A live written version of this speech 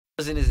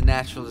Wasn't as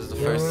natural as the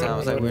first time. It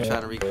was like we were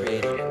trying to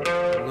recreate it.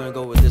 We're gonna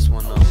go with this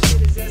one though.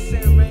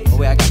 Oh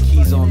wait, I got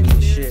keys on me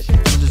and shit.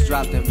 We'll just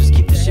drop them. Just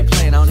keep the shit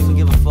playing. I don't even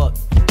give a fuck.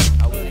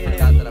 I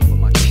forgot that I put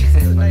my keys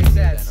in.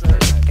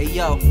 Hey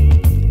yo,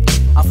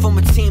 I'm from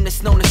a team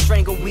that's known to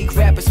strangle weak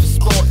rappers for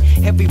sport.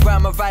 Every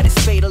rhyme I write is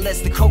fatal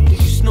as the coke that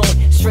you snort.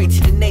 Straight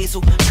to the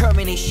nasal,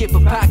 Kermit ain't shit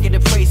but pocket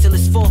appraisal.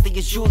 As faulty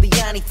as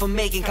Giuliani for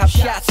making cop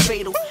shots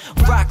fatal.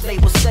 Rock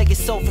label, sell your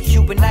soul for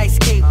Cuban ice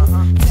cable.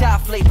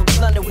 Top flavor,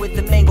 blunder with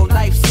the mango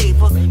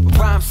lifesaver.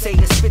 Rhyme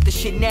Satan, spit the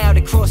shit now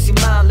to cross your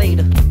mind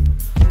later.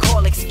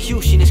 Call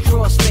execution is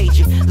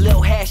cross-major.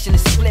 Lil hash in a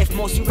spliff,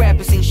 most you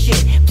rappers ain't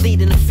shit.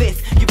 Pleading the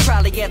fifth, you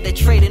probably out there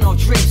trading on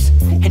drips.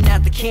 And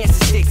not the cancer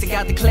sticks, I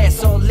got the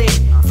class all lit.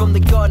 From the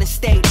Garden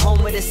State,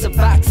 home of this a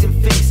boxing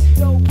fix.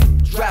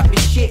 Dropping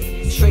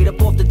shit, straight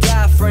up off the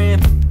diaphragm.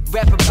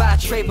 Rapper by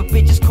trade, but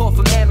bitches call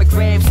for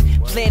mammograms.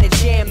 Playing a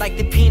jam like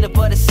the peanut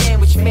butter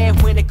sandwich. Man,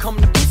 when it come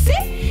to pussy,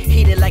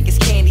 heat it like it's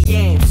candy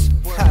yams.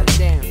 God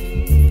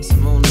damn.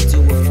 Some only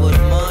do it for the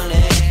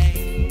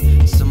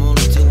money. Some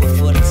only do it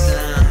for the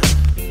time.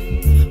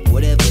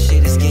 Whatever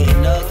shit is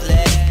getting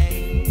ugly,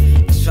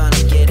 just trying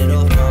to get it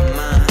off my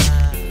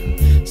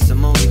mind.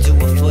 Some only do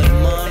it for the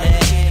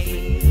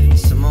money.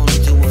 Some only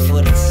do it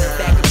for the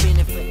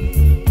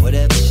time.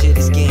 Whatever shit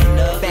is getting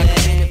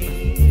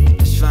ugly,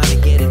 just trying to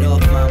get it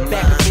off my mind.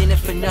 Back up in it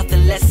for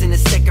nothing less in the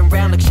second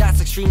round. Look,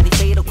 shots extremely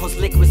fatal, cause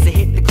liquids that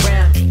hit the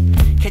ground.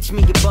 Catch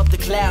me above the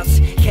clouds,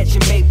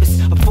 catching vapors.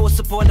 A force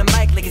up on the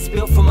mic like it's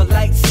built from a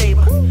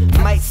lightsaber.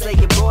 Might slay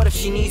your broad if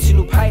she needs a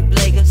new pipe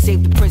lager.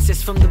 Save the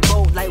princess from the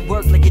boat, light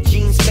work like your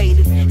jeans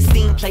faded.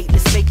 Steam plate,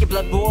 let's make your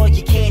blood boil,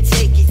 you can't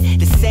take it.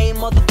 The same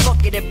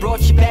motherfucker that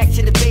brought you back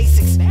to the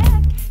basics.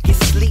 Your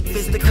sleep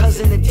is the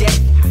cousin of death.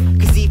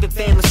 Cause even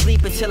fam was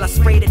sleep until I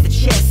sprayed at the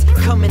chest.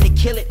 Coming to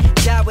kill it,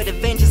 die with a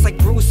vengeance like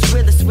Bruce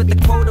Willis. With the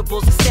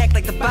quotables and stacked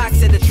like the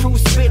box of the true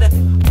spitter.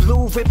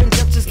 Blue ribbon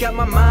jump just got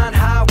my mind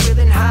high,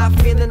 willing, high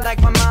feeling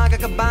like my mind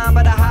got combined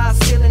by the high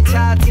ceiling.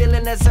 Ty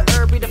dealing as a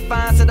herb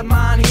redefines to the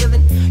mind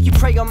healing. You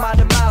pray on my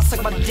demise,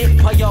 suck my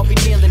dick while y'all be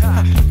kneeling.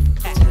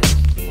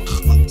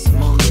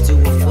 Some only do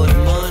it for the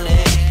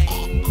money.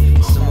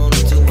 Some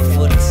only do it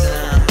for the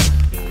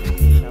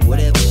time.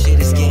 Whatever shit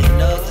is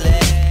getting ugly,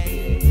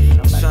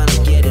 I'm trying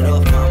to get it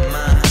off my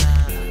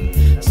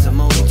mind.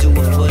 Some only do it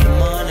for the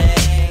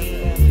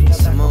money.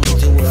 Some only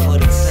do it for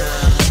the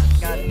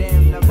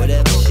time.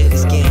 Whatever shit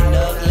is getting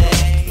ugly,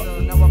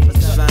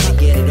 just trying to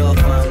get it off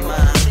my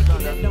mind.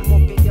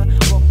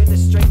 Walking a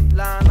straight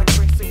line like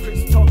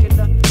Chris talking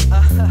to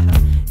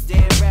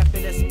damn rapper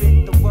that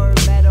spit the word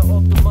matter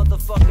off the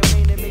motherfucker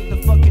meaning make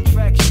the fucking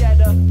track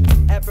shatter.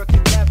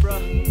 Abracadabra,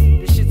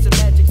 this shit's a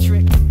magic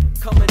trick.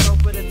 Coming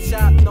over the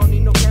top, no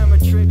need no camera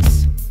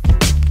tricks.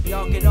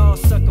 Y'all get all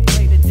sucker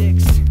play the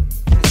dicks.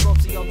 Cause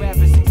most of y'all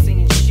rappers ain't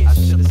singing shit. I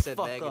should've said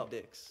bag of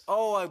dicks.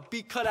 Oh, a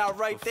beat cut out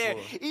right there.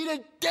 Eat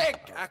a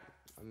dick! I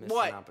missed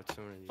an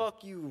opportunity.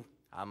 Fuck you.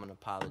 I'm gonna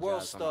apologize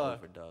World star. On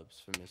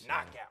overdubs for missing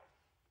knockout.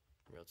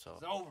 Real talk.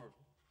 It's over.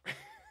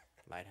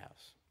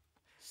 Litehouse.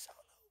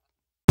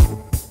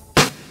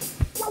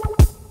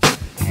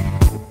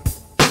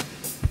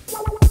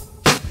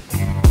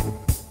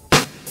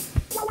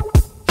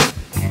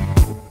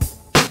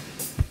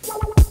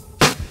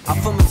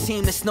 I'm from a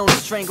team that's known to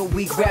strangle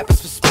weak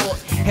rappers for sport.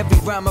 Every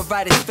rhyme I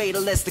write is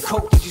fatal as the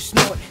coke that you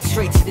snort.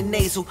 Straight to the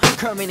nasal,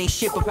 Kermit ain't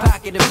shit but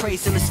pocket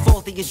appraisal. As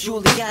faulty as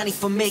Giuliani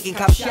for making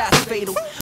cop shots fatal.